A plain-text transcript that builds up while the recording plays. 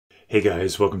Hey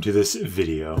guys, welcome to this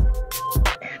video.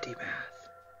 Andymath.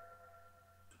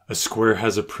 A square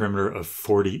has a perimeter of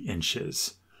 40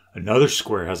 inches. Another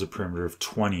square has a perimeter of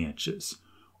 20 inches.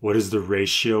 What is the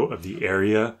ratio of the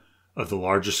area of the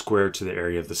larger square to the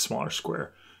area of the smaller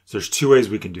square? So there's two ways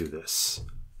we can do this.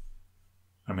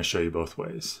 I'm going to show you both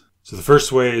ways. So the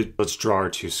first way, let's draw our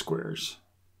two squares.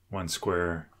 One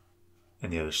square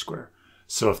and the other square.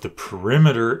 So if the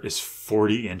perimeter is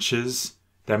 40 inches,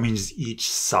 that means each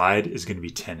side is going to be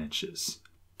 10 inches.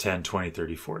 10, 20,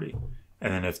 30, 40.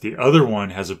 And then if the other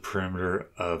one has a perimeter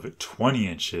of 20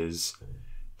 inches,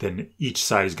 then each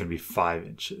side is going to be 5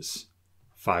 inches.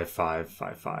 5, 5,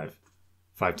 5, 5,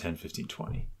 5, 10, 15,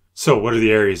 20. So what are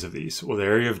the areas of these? Well, the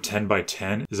area of 10 by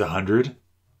 10 is 100.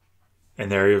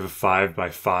 And the area of a 5 by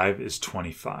 5 is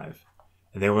 25.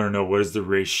 And they want to know what is the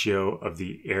ratio of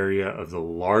the area of the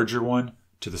larger one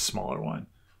to the smaller one.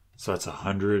 So that's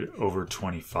 100 over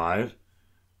 25,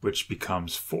 which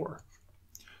becomes 4.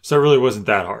 So that really wasn't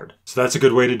that hard. So that's a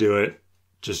good way to do it.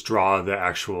 Just draw the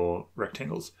actual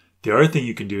rectangles. The other thing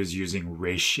you can do is using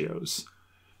ratios.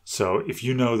 So if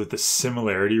you know that the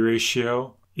similarity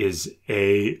ratio is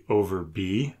A over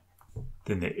B,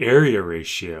 then the area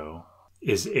ratio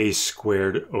is A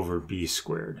squared over B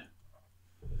squared.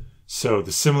 So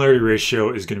the similarity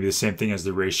ratio is going to be the same thing as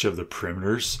the ratio of the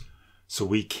perimeters. So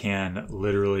we can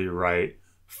literally write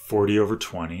 40 over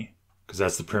 20, because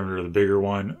that's the perimeter of the bigger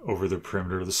one over the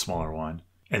perimeter of the smaller one.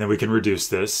 And then we can reduce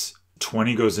this.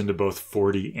 20 goes into both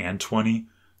 40 and 20.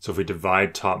 So if we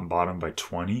divide top and bottom by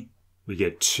 20, we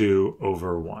get 2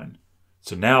 over 1.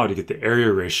 So now to get the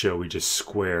area ratio, we just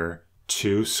square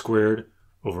 2 squared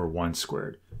over 1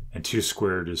 squared. And 2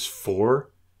 squared is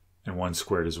 4, and 1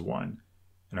 squared is 1.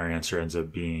 And our answer ends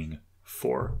up being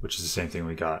 4, which is the same thing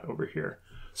we got over here.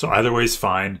 So either way is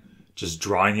fine, just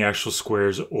drawing the actual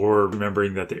squares or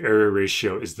remembering that the area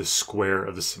ratio is the square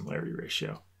of the similarity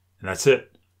ratio. And that's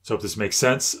it. So hope this makes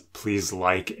sense. Please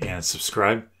like and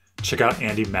subscribe. Check out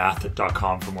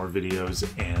andymath.com for more videos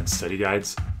and study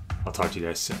guides. I'll talk to you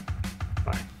guys soon.